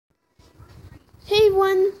Hey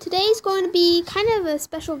everyone, today's going to be kind of a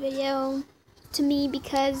special video to me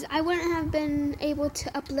because I wouldn't have been able to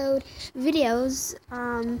upload videos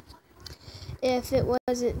if it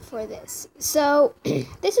wasn't for this. So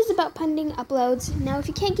this is about pending uploads. Now if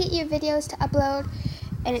you can't get your videos to upload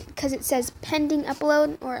and because it says pending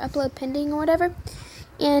upload or upload pending or whatever,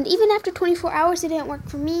 and even after 24 hours it didn't work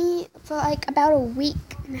for me for like about a week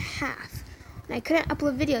and a half. And I couldn't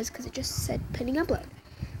upload videos because it just said pending upload.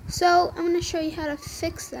 So I'm going to show you how to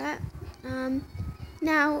fix that.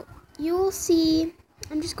 Now you will see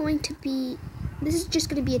this is just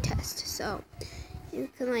going to be a test. So you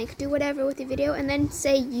can like do whatever with the video and then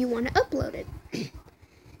say you want to upload it.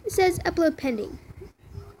 It says upload pending.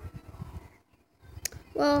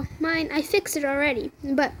 Well, mine, I fixed it already,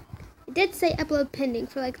 but it did say upload pending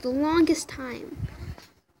for like the longest time.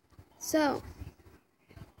 So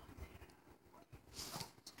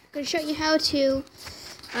I'm going to show you how to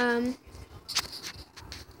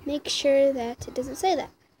make sure that it doesn't say that.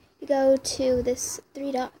 You go to this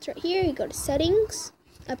 3 dots right here, you go to settings,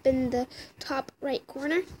 up in the top right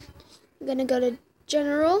corner. You're going to go to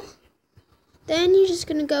general, then you're just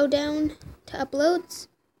going to go down to uploads.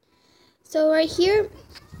 So right here,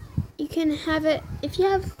 you can have it, if you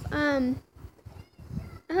have, I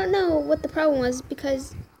don't know what the problem was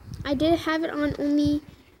because I did have it on only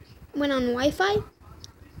when on Wi-Fi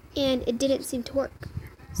and it didn't seem to work.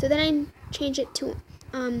 So then I changed it to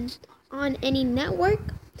on any network,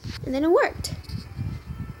 and then it worked.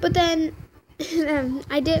 But then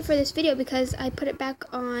I did it for this video because I put it back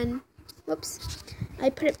on. I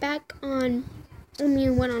put it back on only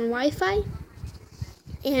when on Wi-Fi,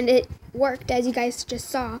 and it worked as you guys just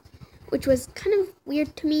saw, which was kind of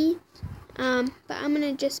weird to me. But I'm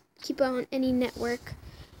gonna just keep it on any network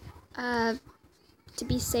to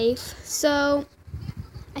be safe. So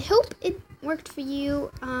I hope it worked for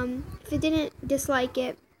you. If it didn't, dislike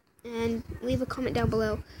it and leave a comment down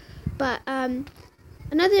below. But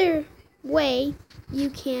another way you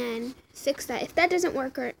can fix that, if that doesn't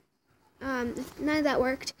work or if none of that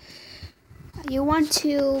worked, you want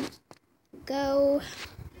to go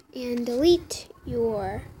and delete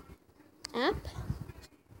your app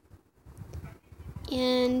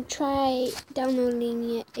and try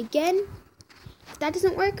downloading it again. If that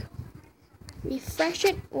doesn't work, refresh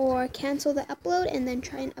it or cancel the upload and then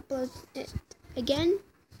try and upload it again.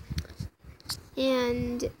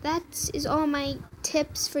 And that is all my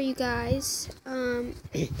tips for you guys. So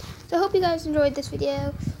I hope you guys enjoyed this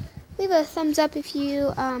video. Leave a thumbs up if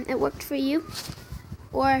you it worked for you,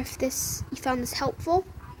 or if you found this helpful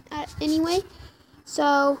anyway.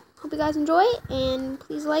 So hope you guys enjoy, and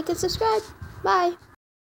please like and subscribe. Bye.